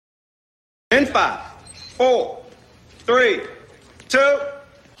5, 4, 3, 2.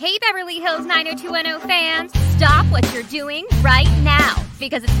 Hey, Beverly Hills 90210 fans, stop what you're doing right now,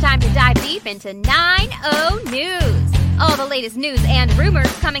 because it's time to dive deep into 90 News. All the latest news and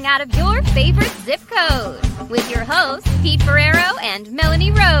rumors coming out of your favorite zip code. With your hosts, Pete Ferrero and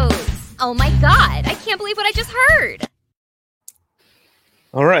Melanie Rose. Oh my God, I can't believe what I just heard.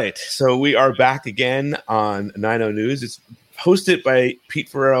 All right, so we are back again on 90 News. It's hosted by Pete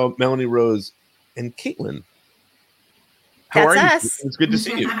Ferrero, Melanie Rose, and Caitlin. How are you? Us. It's good to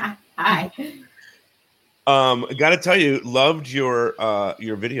see you. Hi. I got to tell you, loved your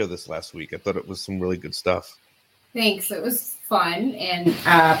video this last week. I thought it was some really good stuff. Thanks. It was fun, and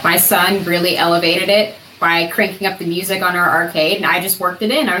my son really elevated it by cranking up the music on our arcade, and I just worked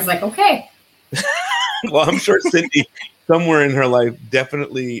it in. I was like, okay. Well, I'm sure Cindy, somewhere in her life,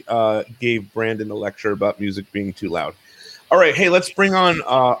 definitely gave Brandon a lecture about music being too loud. All right, hey, let's bring on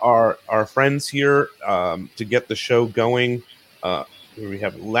our friends here to get the show going. We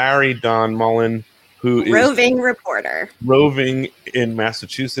have Larry Don Mullen, who is roving reporter, roving in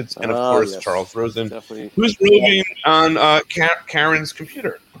Massachusetts, and of course yes. Charles Rosen, Definitely. who's roving on Karen's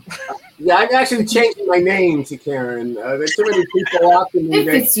computer. Yeah, I'm actually changing my name to Karen. There's too many people after me. It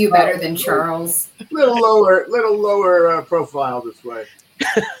fits you better than Charles. Little lower profile this way.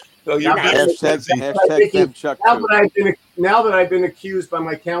 So you're Hashtag them Chuck. Now that I've been accused by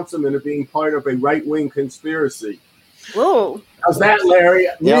my councilman of being part of a right-wing conspiracy. whoa, How's that, Larry?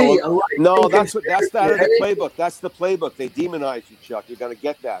 Yeah, Me, well, a no, right-wing that's out of the conspiracy? playbook. That's the playbook. They demonize you, Chuck. You're going to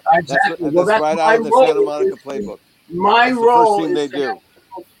get that. Exactly. That's right out of the my Santa role. Monica playbook. My That's the role first thing is they do.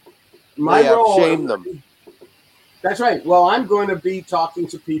 My They role. shame them. That's right. Well, I'm going to be talking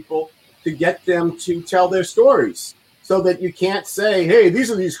to people to get them to tell their stories, so that you can't say, "Hey,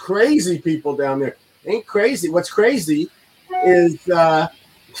 these are these crazy people down there." Ain't crazy. What's crazy is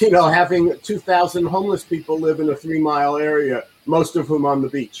having 2,000 homeless people live in a 3-mile area, most of whom on the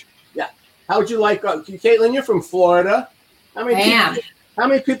beach. Yeah. How would you like, Caitlin? You're from Florida. How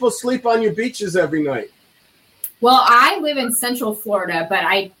many people sleep on your beaches every night? Well, I live in Central Florida, but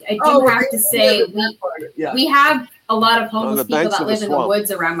I do have to say we have a lot of homeless people that live in the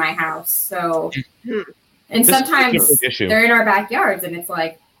woods around my house. So, and sometimes they're in our backyards, and it's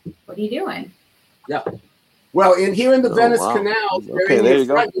like, what are you doing? Yeah. Well, here in the Venice Canal, they're in there the you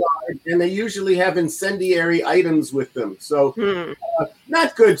go. front yard, and they usually have incendiary items with them. So,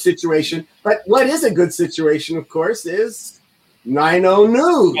 not good situation. But what is a good situation, of course, is 90 News.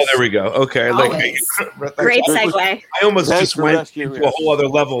 Oh, there we go. Okay. great segue. I almost Thanks just for went rescuing to a us. whole other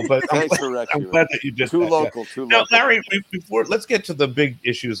level, but I'm Thanks for glad rescuing that you did Too that. local. Now, Larry, before let's get to the big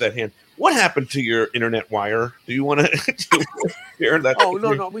issues at hand. What happened to your internet wire? Do you want to share that? Oh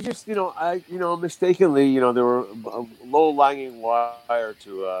no. We just mistakenly there were a low-lying wire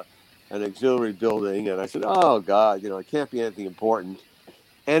to an auxiliary building, and I said, oh God, it can't be anything important,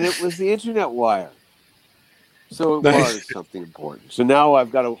 and it was the internet wire. So it was something important. So now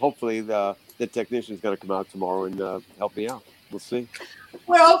I've got to, hopefully the technician's going to come out tomorrow and help me out. We'll see.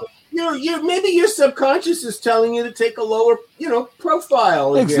 Well, maybe your subconscious is telling you to take a lower,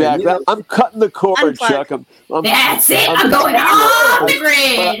 profile. Again, exactly. I'm cutting the cord, Unplug. Chuck. That's it. I'm going off the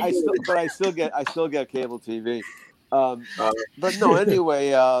grid. But I still get cable TV. But no,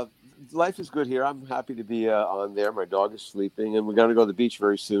 anyway, life is good here. I'm happy to be on there. My dog is sleeping, and we're going to go to the beach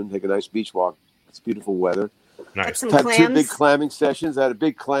very soon. Take a nice beach walk. It's beautiful weather. Nice. Some Had clams. 2 big clamming sessions. I had a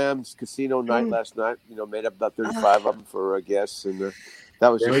big clams casino night last night. Made up about 35 of them for guests, and that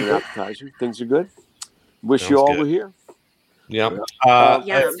was just an appetizer. Things are good. Wish you all were here. Yeah.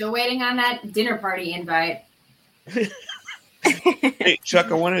 Still waiting on that dinner party invite. Hey, Chuck,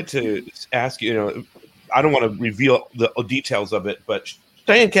 I wanted to ask you. I don't want to reveal the details of it, but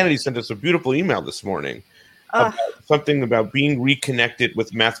Diane Kennedy sent us a beautiful email this morning. About something about being reconnected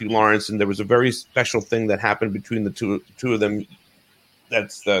with Matthew Lawrence, and there was a very special thing that happened between the two of them.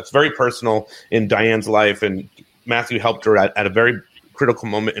 That's very personal in Diane's life, and Matthew helped her at a very critical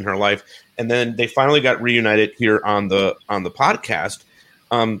moment in her life, and then they finally got reunited here on the podcast.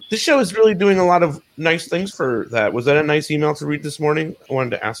 This show is really doing a lot of nice things for that. Was that a nice email to read this morning? I wanted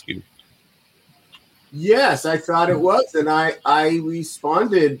to ask you. Yes, I thought it was, and I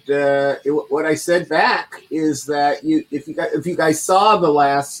responded. What I said back is that if you guys saw the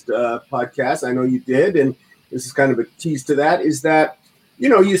last podcast, I know you did, and this is kind of a tease to that. Is that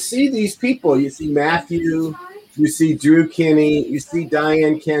you see these people, you see Matthew, you see Drew Kinney, you see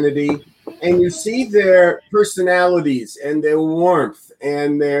Diane Kennedy, and you see their personalities and their warmth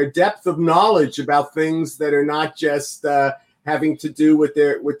and their depth of knowledge about things that are not just having to do with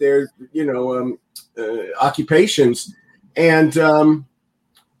their occupations. And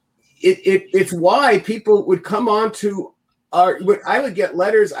it's why people would come on to I would get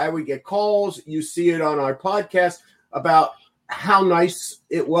letters, I would get calls. You see it on our podcast about how nice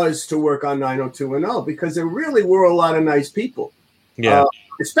it was to work on 90210 because there really were a lot of nice people. Yeah.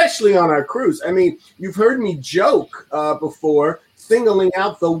 Especially on our cruise. I mean, you've heard me joke before, singling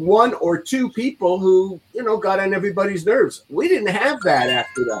out the 1 or 2 people who, got on everybody's nerves. We didn't have that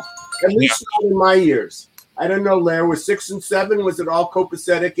after that, at least not in my years. I don't know, Lair, was 6 and 7, was it all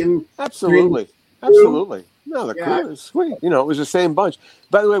copacetic? And Absolutely. No, the crew was sweet. It was the same bunch.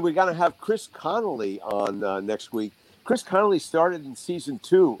 By the way, we're going to have Chris Connolly on next week. Chris Connolly started in season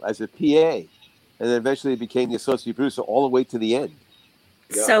 2 as a PA, and then eventually became the associate producer all the way to the end.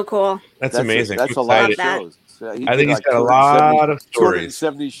 Yeah. So cool. That's amazing. That's a lot of shows. I think he's got a lot of stories.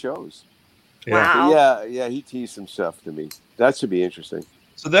 270 shows. Yeah. Wow. Yeah, he teased some stuff to me. That should be interesting.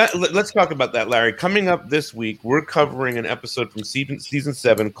 So let's talk about that, Larry. Coming up this week, we're covering an episode from season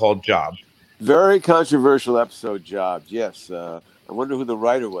 7 called Job. Very controversial episode, Job. Yes. I wonder who the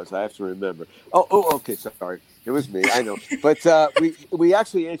writer was. I have to remember. Oh, okay. Sorry. It was me. I know. But we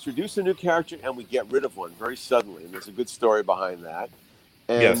actually introduce a new character and we get rid of one very suddenly. And there's a good story behind that.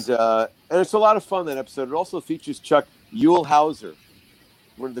 And and it's a lot of fun, that episode. It also features Chuck Uhlhauser,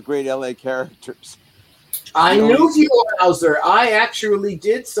 one of the great LA characters. I knew Uhlhauser. I actually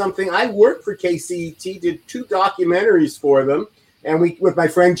did something. I worked for KCET, did 2 documentaries for them. And we, with my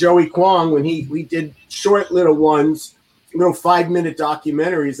friend Joey Kwong, when we did short little ones, 5-minute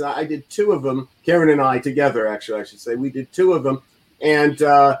documentaries. I did 2 of them. Karen and I together, actually, I should say. We did 2 of them. And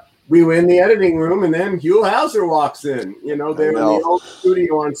we were in the editing room, and then Uhlhauser walks in. They're in the old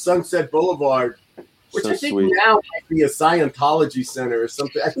studio on Sunset Boulevard, which I think now might be a Scientology center or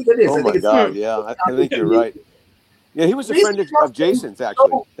something. I think it is. Oh, my God, yeah. I think you're right. Yeah, he was a friend of Jason's,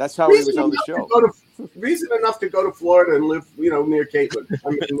 actually. That's how he was on the show. Reason enough to go to Florida and live, near Caitlin.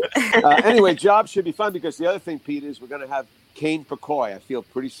 Anyway, Job should be fun because the other thing, Pete, is we're going to have Kane Pacoy. I feel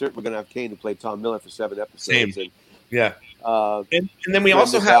pretty certain we're going to have Kane to play Tom Miller for 7 episodes. Same. And, and then we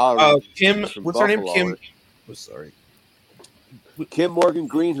also have Kim. What's her name? Kim. Oh, sorry. Kim Morgan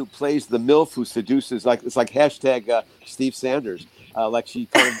Green, who plays the MILF who seduces, it's like hashtag Steve Sanders. Like she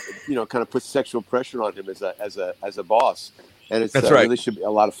kind of puts sexual pressure on him as a boss. And it's That's right. Really should be a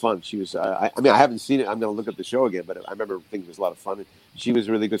lot of fun. She was. I haven't seen it. I'm going to look up the show again, but I remember thinking it was a lot of fun. And she was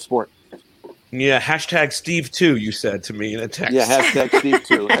a really good sport. Yeah, hashtag Steve too. You said to me in a text. Yeah, hashtag Steve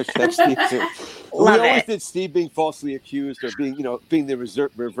too. Hashtag Steve too. We always did Steve being falsely accused or being the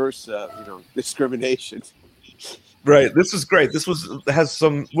reverse discrimination. Right. This is great. This has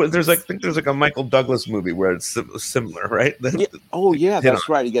some. There's I think there's a Michael Douglas movie where it's similar, right? Yeah. Oh yeah, that's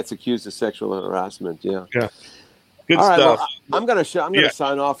right. He gets accused of sexual harassment. Yeah. Yeah. Good All right, stuff. well, I'm going to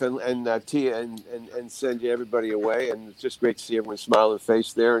sign off and send you everybody away. And it's just great to see everyone's smiling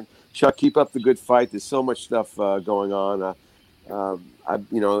face there. And Chuck, keep up the good fight. There's so much stuff going on.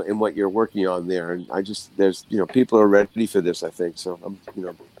 In what you're working on there, and there's people are ready for this. I think so. I'm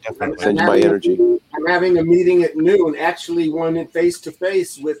send you my energy. I'm having a meeting at noon. Actually, one face to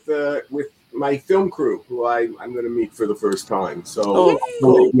face with my film crew, who I'm going to meet for the first time. So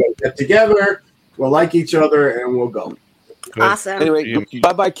we'll get together. We'll like each other, and we'll go. Good. Awesome. Anyway,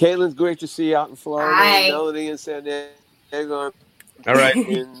 bye-bye, Caitlin. Great to see you out in Florida. Bye. Melanie in San Diego. All right.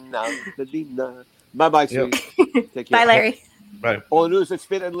 Bye-bye, sweet. Take care. Bye, Larry. Bye. All the news that's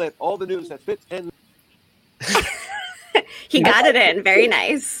fit and lit. All the news that's fit and lit. He got it in. Very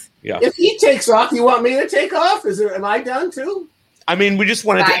nice. Yeah. If he takes off, you want me to take off? Am I done too? I mean, we just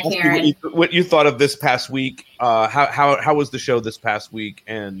wanted to ask you what you thought of this past week. How was the show this past week?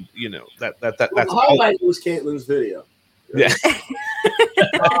 And that's the highlight was Caitlin's video. Yeah.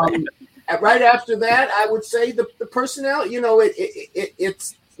 Right after that, I would say the personality.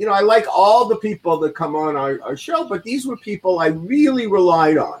 It's I like all the people that come on our show, but these were people I really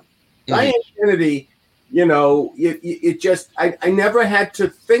relied on. Mm-hmm. Diane Kennedy. I never had to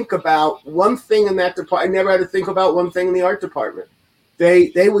think about one thing in that department. I never had to think about one thing in the art department.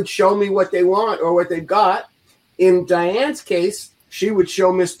 They would show me what they want or what they've got. In Diane's case, she would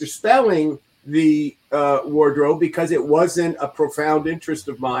show Mr. Spelling the wardrobe because it wasn't a profound interest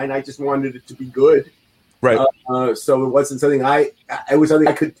of mine. I just wanted it to be good. Right. So it wasn't something it was something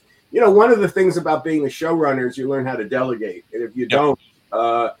I could, one of the things about being a showrunner is you learn how to delegate. And if you don't,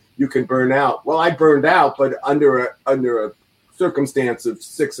 you can burn out. Well, I burned out, but under a circumstance of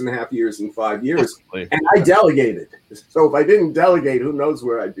 6.5 years and 5 years. Absolutely. And I delegated. So if I didn't delegate, who knows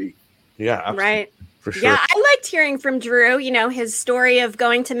where I'd be. Yeah. Absolutely. Right. For sure. Yeah, I liked hearing from Drew, his story of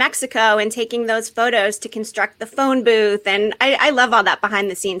going to Mexico and taking those photos to construct the phone booth. And I love all that behind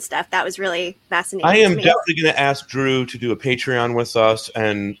the scenes stuff. That was really fascinating. I am definitely going to ask Drew to do a Patreon with us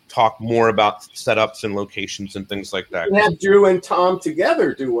and talk more about setups and locations and things like that. We have Drew and Tom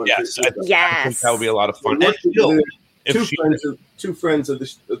together do one. Yes. I think that would be a lot of fun. And two friends of the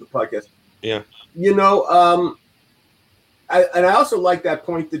podcast. Yeah. I also like that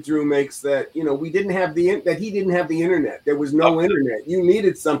point that Drew makes that we didn't have he didn't have the internet. There was no internet. You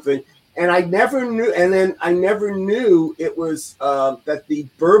needed something, and I never knew. And then I never knew it was that the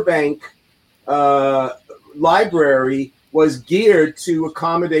Burbank library was geared to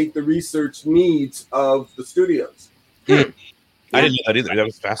accommodate the research needs of the studios. I didn't know that either. That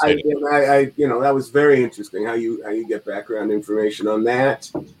was fascinating. That was very interesting how you get background information on that.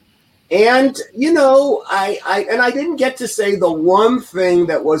 And I didn't get to say the one thing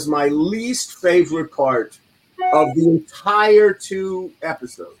that was my least favorite part of the entire 2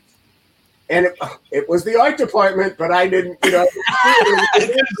 episodes, and it was the art department. But I didn't, I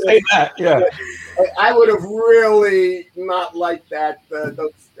didn't say that. Yeah, I would have really not liked that.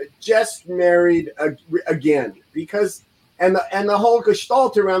 Those just married again because. And the whole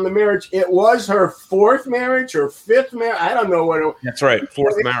gestalt around the marriage, it was her 4th marriage, her 5th marriage. I don't know what. That's right,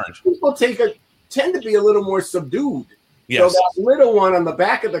 4th marriage. People tend to be a little more subdued. Yes. So that little one on the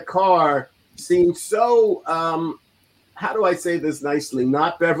back of the car seemed so. How do I say this nicely?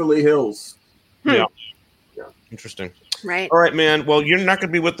 Not Beverly Hills. Yeah. Interesting. Right. All right, man. Well, you're not going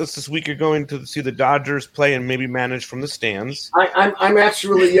to be with us this week. You're going to see the Dodgers play and maybe manage from the stands. I'm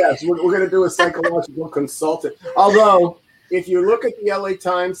actually, yes. We're going to do a psychological consultant. Although. If you look at the LA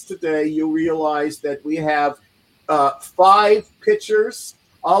Times today, you'll realize that we have 5 pitchers,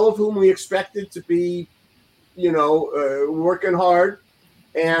 all of whom we expected to be, working hard,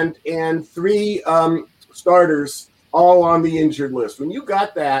 and 3 starters all on the injured list. When you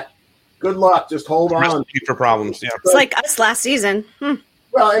got that, good luck. Just hold on. For problems, yeah. It's like us last season.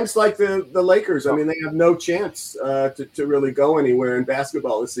 Well, and it's like the Lakers. I mean, they have no chance to really go anywhere in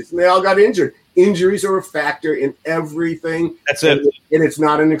basketball this season. They all got injured. Injuries are a factor in everything. That's it. And it's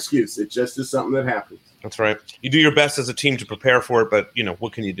not an excuse. It just is something that happens. That's right. You do your best as a team to prepare for it, but,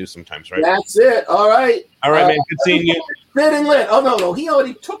 what can you do sometimes, right? That's it. All right. All right, man. Good seeing you. Fit and lit. Oh, no. He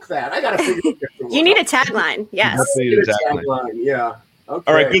already took that. I got to figure it out. You need a tagline. Yes. You need a tagline. Yeah. Okay.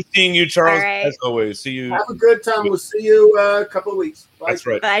 All right. Good seeing you, Charles. Right. As always. See you. Have a good time. We'll see you a couple of weeks. Bye. That's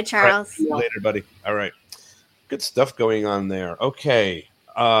right. Bye, Charles. Right. Later, buddy. All right. Good stuff going on there. Okay.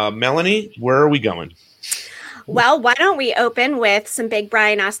 Melanie, where are we going? Well, why don't we open with some big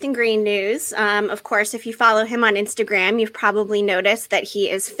Brian Austin Green news? Of course, if you follow him on Instagram, you've probably noticed that he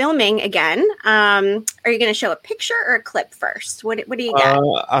is filming again. Are you going to show a picture or a clip first? What do you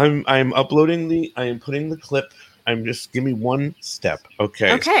got? I'm uploading I am putting the clip. Give me one step.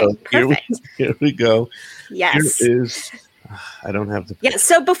 Okay. Okay. So Perfect. Here we go. Yes. Here is. I don't have the. Yeah.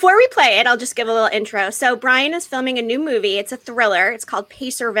 So before we play it, I'll just give a little intro. So Brian is filming a new movie. It's a thriller. It's called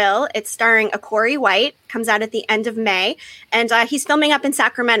Pacerville. It's starring Corey White. Comes out at the end of May, and he's filming up in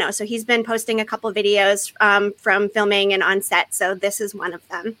Sacramento. So he's been posting a couple videos from filming and on set. So this is one of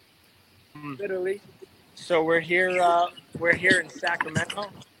them. Literally. So we're here in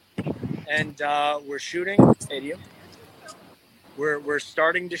Sacramento, and we're shooting stadium. We're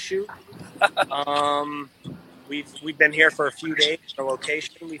starting to shoot. We've been here for a few days. The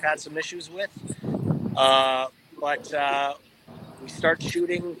location we've had some issues with, but we start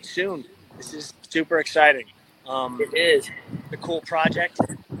shooting soon. This is super exciting. It is a cool project.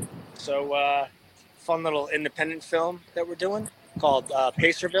 So fun little independent film that we're doing called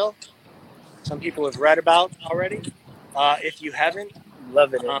Pacerville. Some people have read about already. If you haven't,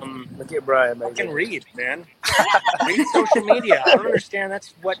 love it. Look at Brian. I can read, man. Read social media. I don't understand.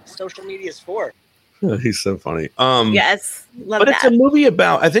 That's what social media is for. He's so funny. Yes, love but that. It's a movie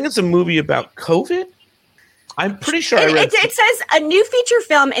about. I think it's a movie about COVID. I'm pretty sure it says a new feature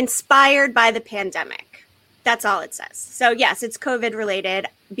film inspired by the pandemic. That's all it says. So yes, it's COVID related.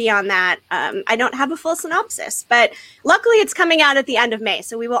 Beyond that, I don't have a full synopsis, but luckily it's coming out at the end of May,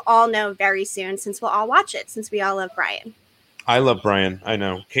 so we will all know very soon. Since we'll all watch it, since we all love Brian. I love Brian. I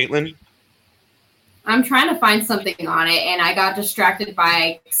know. Caitlin. I'm trying to find something on it, and I got distracted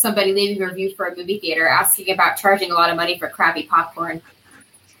by somebody leaving a review for a movie theater asking about charging a lot of money for crappy popcorn.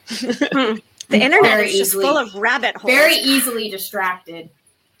 The internet is just full of rabbit holes. Very easily distracted.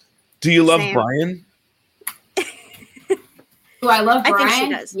 Do you love Brian? Do I love Brian? I think she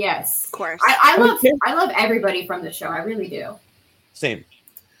does. Yes, of course. I love everybody from the show. I really do. Same.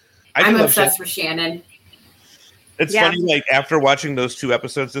 I'm obsessed with Shannon. It's funny, like after watching those 2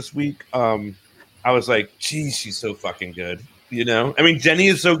 episodes this week, I was like, geez, she's so fucking good. You know, I mean, Jenny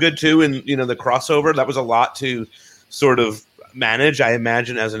is so good too. And, you know, the crossover, that was a lot to sort of manage. I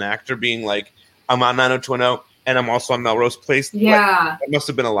imagine as an actor being like, I'm on 90210 and I'm also on Melrose Place. Yeah. Like, that must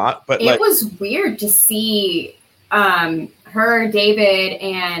have been a lot. But it was weird to see her, David,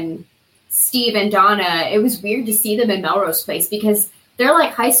 and Steve and Donna. It was weird to see them in Melrose Place because they're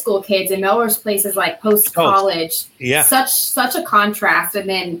like high school kids and Melrose Place is like post-college. Yeah. Such a contrast. And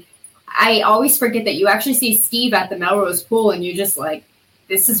then I always forget that you actually see Steve at the Melrose pool and you're just like,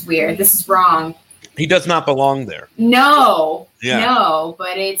 this is weird. This is wrong. He does not belong there. No. Yeah. No,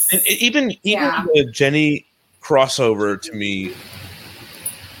 but it's... And even the Jenny crossover to me,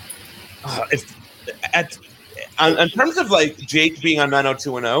 in terms of like Jake being on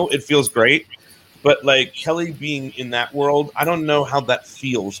 90210, it feels great. But like Kelly being in that world, I don't know how that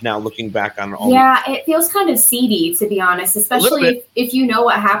feels now looking back on all. Yeah, it feels kind of seedy, to be honest, especially if you know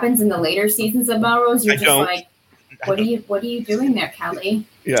what happens in the later seasons of Melrose. You're just like, what are you doing there, Kelly?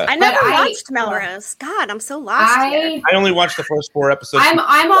 Yeah, I never watched Melrose. God, I'm so lost here. I only watched the first 4 episodes.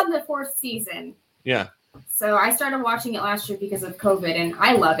 I'm on the 4th season. Yeah. So I started watching it last year because of COVID, and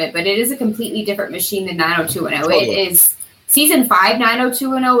I love it. But it is a completely different machine than 90210. Totally. It is. Season 5,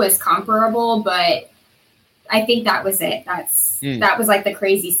 90210 is comparable, but I think that was it. That was like the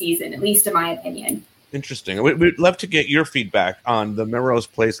crazy season, at least in my opinion. Interesting. We'd love to get your feedback on the Melrose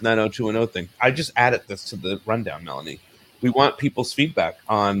Place 90210 thing. I just added this to the rundown, Melanie. We want people's feedback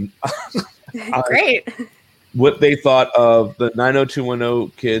on great what they thought of the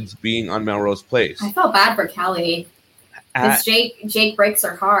 90210 kids being on Melrose Place. I felt bad for Kelly. Because Jake breaks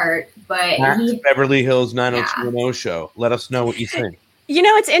her heart, but Beverly Hills 90210 show. Let us know what you think. You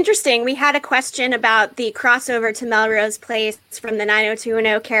know, it's interesting. We had a question about the crossover to Melrose Place from the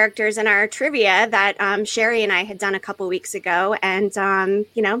 90210 characters in our trivia that Sherry and I had done a couple weeks ago. And,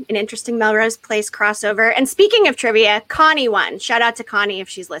 you know, an interesting Melrose Place crossover. And speaking of trivia, Connie won. Shout out to Connie if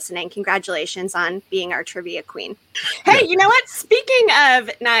she's listening. Congratulations on being our trivia queen. Hey, you know what? Speaking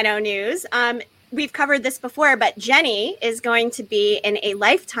of 90 News, we've covered this before, but Jenny is going to be in a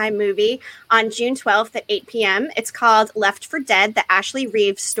Lifetime movie on June 12th at 8 p.m. It's called Left for Dead, the Ashley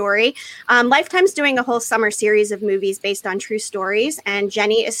Reeves story. Lifetime's doing a whole summer series of movies based on true stories, and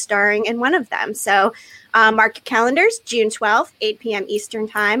Jenny is starring in one of them. So mark your calendars, June 12th, 8 p.m. Eastern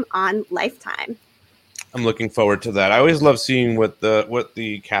Time on Lifetime. I'm looking forward to that. I always love seeing what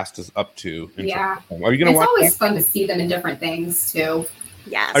the cast is up to. Yeah. Are you going to watch? It's always fun to see them in different things, too.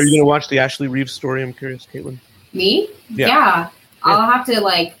 Yes. Are you going to watch the Ashley Reeves story? I'm curious, Caitlin. Me? Yeah. I'll have to,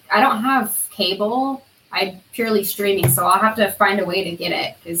 I don't have cable. I'm purely streaming, so I'll have to find a way to get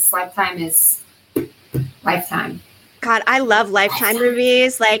it because Lifetime is Lifetime. God, I love Lifetime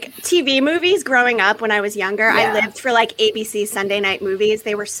movies. Like TV movies growing up when I was younger. Yeah. I lived for ABC Sunday night movies.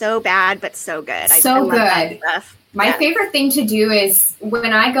 They were so bad, but so good. I good. Love that stuff. My favorite thing to do is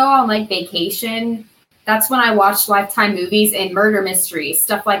when I go on vacation, that's when I watch Lifetime movies and murder mysteries,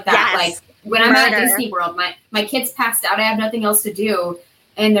 stuff like that. Yes. Like when I'm at Disney World, my kids passed out. I have nothing else to do.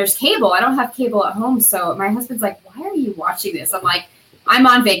 And there's cable. I don't have cable at home. So my husband's like, why are you watching this? I'm like, I'm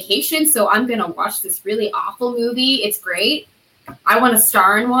on vacation, so I'm going to watch this really awful movie. It's great. I want to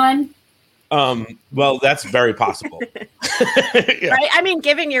star in one. Well, that's very possible. Yeah. Right? I mean,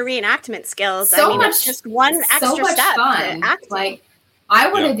 given your reenactment skills, it's just one extra step. Fun. I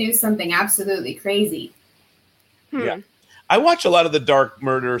want to do something absolutely crazy. Yeah. I watch a lot of the dark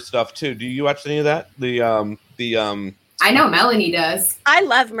murder stuff too. Do you watch any of that? I know Melanie does. I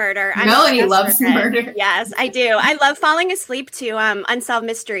love murder. Melanie loves murder. Yes, I do. I love falling asleep to Unsolved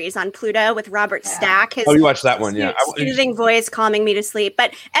Mysteries on Pluto with Robert Stack. You watched that one, yeah. Soothing voice calming me to sleep.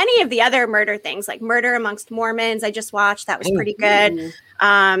 But any of the other murder things, like Murder Amongst Mormons, I just watched. That was pretty good.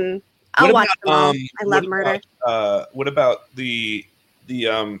 I'll watch them all. I love murder. What about the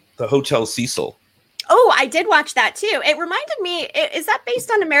Hotel Cecil? Oh, I did watch that too. It reminded me, is that based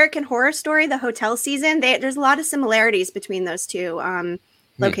on American Horror Story, the hotel season? There's a lot of similarities between those two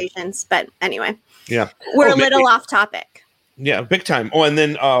locations. But anyway, we're a little off topic. Yeah, big time. Oh, and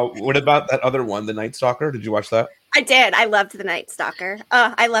then what about that other one, The Night Stalker? Did you watch that? I did. I loved The Night Stalker.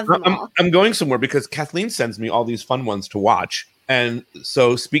 I love them all. I'm going somewhere because Kathleen sends me all these fun ones to watch. And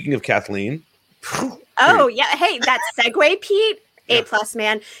so speaking of Kathleen. Oh, yeah. Hey, that segue, Pete. A+,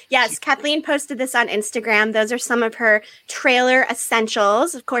 man. Yes, Kathleen posted this on Instagram. Those are some of her trailer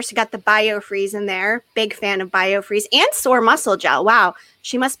essentials. Of course, you got the BioFreeze in there. Big fan of BioFreeze and sore muscle gel. Wow,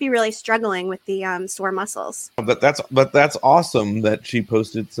 she must be really struggling with the sore muscles. But that's awesome that she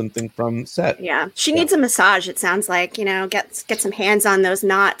posted something from set. Yeah, she needs a massage. It sounds like, get some hands on those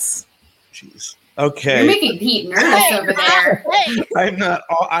knots. Jeez. Okay. You're making Pete nervous over there. I'm not.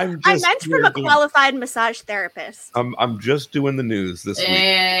 I'm just. I meant from a qualified massage therapist. I'm just doing the news this week.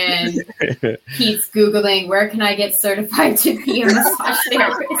 And Pete's Googling, where can I get certified to be a massage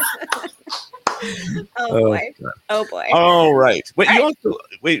therapist? Oh boy. All right. Wait, you also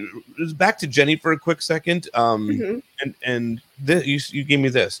back to Jenny for a quick second. And this, you gave me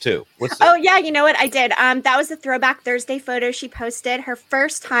this too. What's that? Oh yeah, you know what I did? That was a Throwback Thursday photo she posted her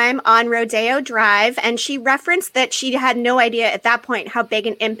first time on Rodeo Drive, and she referenced that she had no idea at that point how big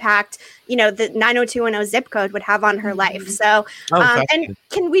an impact, the 90210 zip code would have on her life. So, and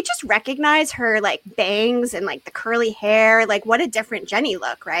can we just recognize her like bangs and like the curly hair? Like, what a different Jenny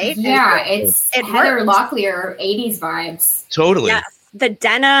look, right? Yeah, it's Heather Locklear 80s vibes. Totally. Yes. The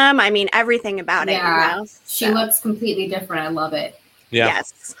denim, I mean, everything about it. She looks completely different. I love it. Yeah.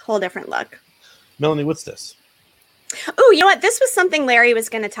 Yes, whole different look. Melanie, what's this? Oh, you know what? This was something Larry was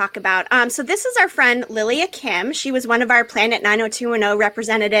going to talk about. So this is our friend Lilia Kim. She was one of our Planet 90210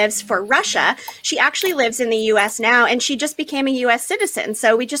 representatives for Russia. She actually lives in the U.S. now, and she just became a U.S. citizen.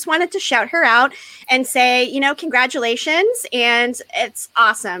 So we just wanted to shout her out and say, congratulations, and it's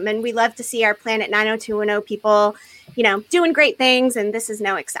awesome. And we love to see our Planet 90210 people, doing great things, and this is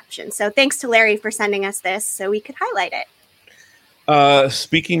no exception. So thanks to Larry for sending us this so we could highlight it.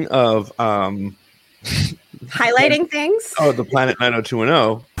 Speaking of highlighting things. Oh, the Planet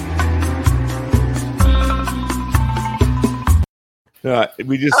 90210.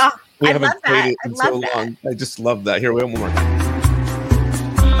 We haven't played it in so long. I just love that. Here, we have one more time.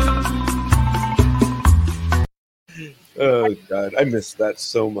 Oh God, I miss that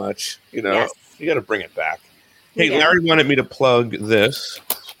so much. Yes. You got to bring it back. Hey, Larry wanted me to plug this.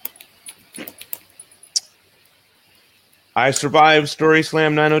 I Survived Story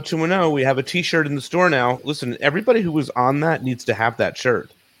Slam 90210. We have a t-shirt in the store now. Listen, everybody who was on that needs to have that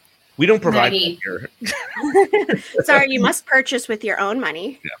shirt. We don't provide it here. Sorry, you must purchase with your own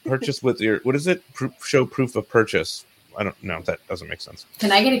money. Yeah, purchase with your, what is it? Show proof of purchase. I don't know. That doesn't make sense.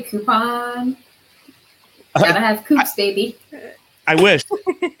 Can I get a coupon? Gotta have coops, baby. I wish.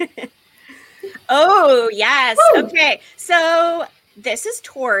 Oh, yes. Woo! Okay. So this is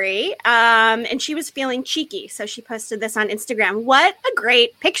Tori, and she was feeling cheeky, so she posted this on Instagram. What a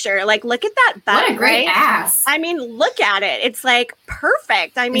great picture. Like, look at that butt. What a great ass. I mean, look at it. It's, like,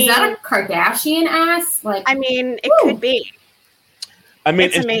 perfect. I mean... Is that a Kardashian ass? Like, I mean, it could be. I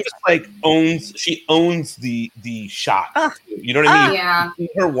mean, it's just like she owns the shot. You know what I mean? Yeah.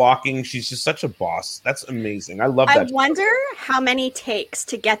 Her walking, she's just such a boss. That's amazing. I love that. I wonder how many takes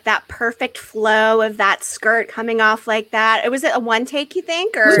to get that perfect flow of that skirt coming off like that. Was it a one take, you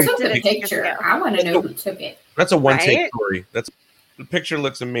think? Or who took the picture? I want to know who took it. That's a one take Tori. The picture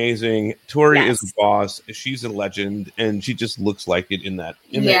looks amazing. Tori is a boss. She's a legend, and she just looks like it in that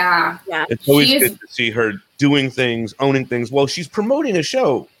image. Yeah. It's always good to see her doing things, owning things. Well, she's promoting a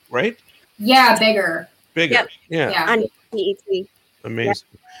show, right? Yeah, bigger. Yep. Yeah. On BET. Amazing. Yep.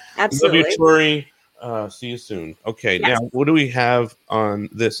 Absolutely. Love you, Tori. See you soon. Okay, now what do we have on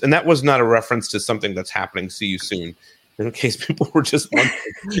this? And that was not a reference to something that's happening. See you soon. In case people were just wondering,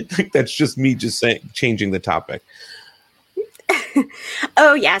 I think that's just me just changing the topic.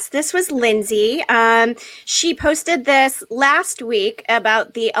 Oh, yes. This was Lindsay. She posted this last week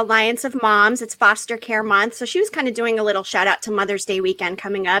about the Alliance of Moms. It's foster care month. So she was kind of doing a little shout out to Mother's Day weekend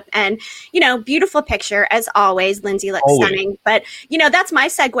coming up. And, beautiful picture as always. Lindsay looks stunning. But, that's my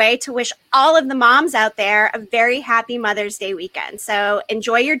segue to wish all of the moms out there a very happy Mother's Day weekend. So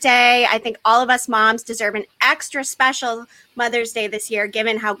enjoy your day. I think all of us moms deserve an extra special Mother's Day this year,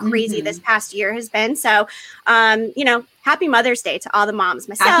 given how crazy this past year has been. So, happy Mother's Day to all the moms.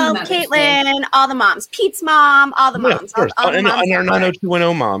 Myself, Caitlin, all the moms. Pete's mom, all the moms. All the moms and our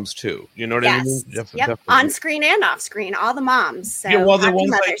 90210 moms, too. You know what I mean? Yep. On screen and off screen, all the moms. So the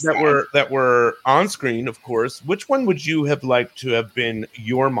ones that were on screen, of course. Which one would you have liked to have been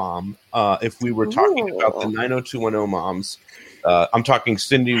your mom if we were talking about the 90210 moms? I'm talking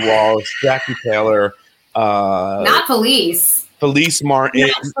Cindy Walsh, Jackie Taylor. Not Felice. Felice Martin.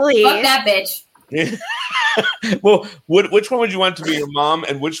 Not Felice. Fuck that bitch. Well, which one would you want to be your mom,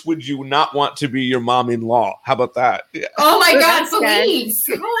 and which would you not want to be your mom-in-law? How about that? Yeah. Oh my God, Felice!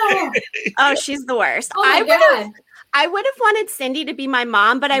 Oh, she's the worst. Oh my God. I would have wanted Cindy to be my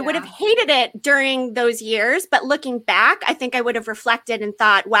mom, but I would have hated it during those years. But looking back, I think I would have reflected and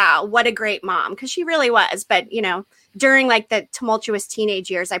thought, "Wow, what a great mom!" Because she really was. But during like the tumultuous teenage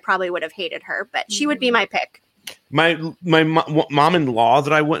years, I probably would have hated her. But she would be my pick. My mom-in-law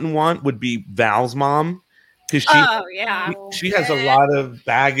that I wouldn't want would be Val's mom, because she has a lot of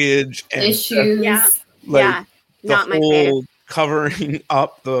baggage and issues. the not my whole favorite. Covering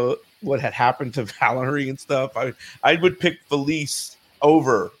up the what had happened to Valerie and stuff, I would pick Felice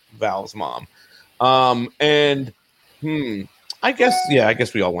over Val's mom. I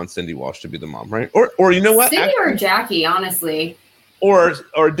guess we all want Cindy Walsh to be the mom, right? Or you know what? Cindy or Jackie, honestly. Or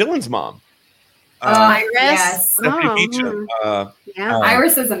Dylan's mom. Iris. Yes.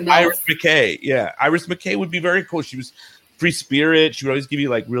 Iris is amazing. Iris McKay. Yeah. Iris McKay would be very cool. She was free spirit. She would always give you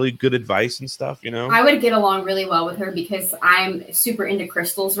like really good advice and stuff, you know? I would get along really well with her because I'm super into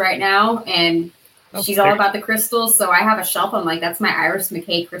crystals right now, and she's all about the crystals. So I have a shelf. I'm like, that's my Iris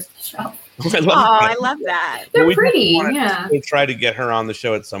McKay crystal shelf. I love that. They're pretty. Yeah. We'll try to get her on the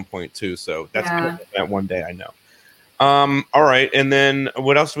show at some point too. So that's that one day, I know. All right. And then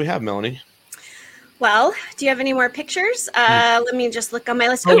what else do we have, Melanie? Well, do you have any more pictures? Let me just look on my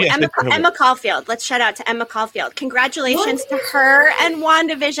list. Yes, Emma Caulfield. Let's shout out to Emma Caulfield. Congratulations to her and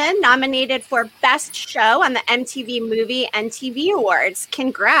WandaVision, nominated for Best Show on the MTV Movie and TV Awards.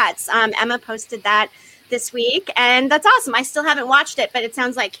 Congrats. Emma posted that this week, and that's awesome. I still haven't watched it, but it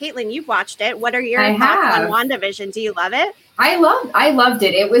sounds like, Caitlin, you've watched it. What are your thoughts on WandaVision? Do you love it? I loved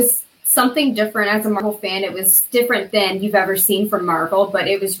it. It was something different as a Marvel fan. It was different than you've ever seen from Marvel, but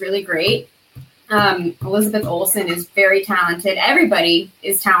it was really great. Elizabeth Olsen is very talented. Everybody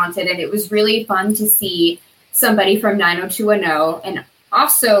is talented, and it was really fun to see somebody from 90210. And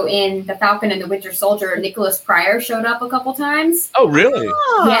also in The Falcon and the Winter Soldier, Nicholas Pryor showed up a couple times. Oh, really?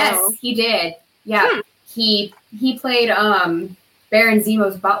 Oh. Yes, he did. Yeah. He played Baron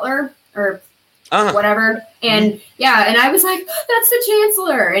Zemo's butler or whatever. And and I was like, that's the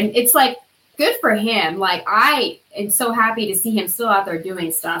Chancellor. And it's like, good for him. Like, I am so happy to see him still out there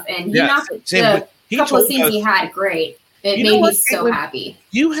doing stuff. And he knocked the couple of scenes he had great. It made me so happy.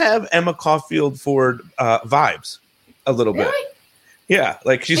 You have Emma Caulfield Ford vibes a little bit. Yeah,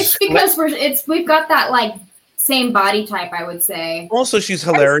 like she's. It's because we've got that like same body type, I would say. Also, she's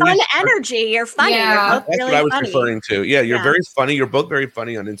hilarious. Fun energy. You're funny. Yeah. You're both That's really what I was funny. referring to. Yeah, you're very funny. You're both very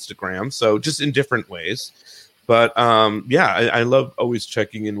funny on Instagram. So just in different ways. But I love always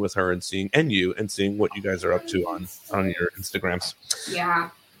checking in with her and seeing what you guys are up to on your Instagrams. Yeah.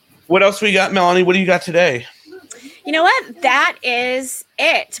 What else we got, Melanie? What do you got today? You know what? That is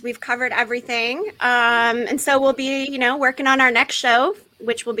it. We've covered everything. And so we'll be, working on our next show,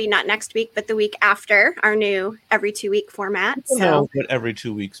 which will be not next week, but the week after, our new every 2 week format. I don't know what every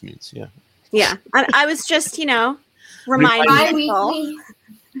 2 weeks means. Yeah. Yeah. I was just, reminding people.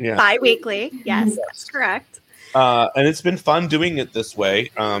 Yeah. Bi-weekly. Yes, that's correct. And it's been fun doing it this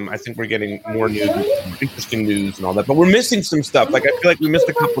way. I think we're getting more news, interesting news and all that, but we're missing some stuff. Like, I feel like we missed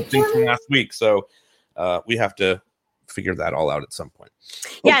a couple of things from last week. So we have to figure that all out at some point.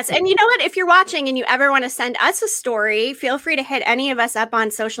 Yes. And you know what? If you're watching and you ever want to send us a story, feel free to hit any of us up on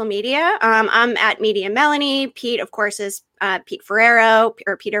social media. I'm at Media Melanie. Pete, of course, is Peter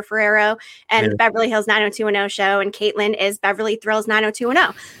Ferrero, and Beverly Hills 90210 show. And Caitlin is Beverly Thrills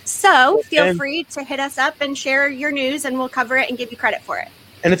 90210. So feel free to hit us up and share your news, and we'll cover it and give you credit for it.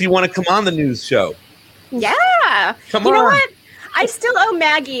 And if you want to come on the news show. Yeah. Come on. You know what? I still owe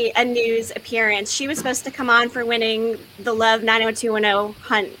Maggie a news appearance. She was supposed to come on for winning the Love 90210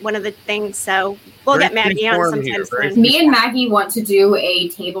 hunt, one of the things. So we'll get Maggie on sometime soon. Me and Maggie want to do a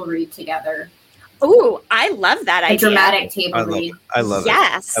table read together. Ooh, I love that idea. A dramatic table read. I love it.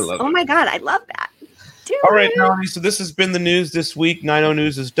 Yes. Oh my God, I love that. All right, Melanie. So this has been the news this week. 90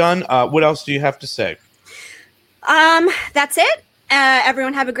 News is done. What else do you have to say? That's it.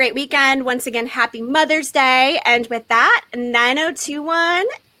 Everyone have a great weekend. Once again, happy Mother's Day. And with that, 9021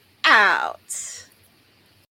 out.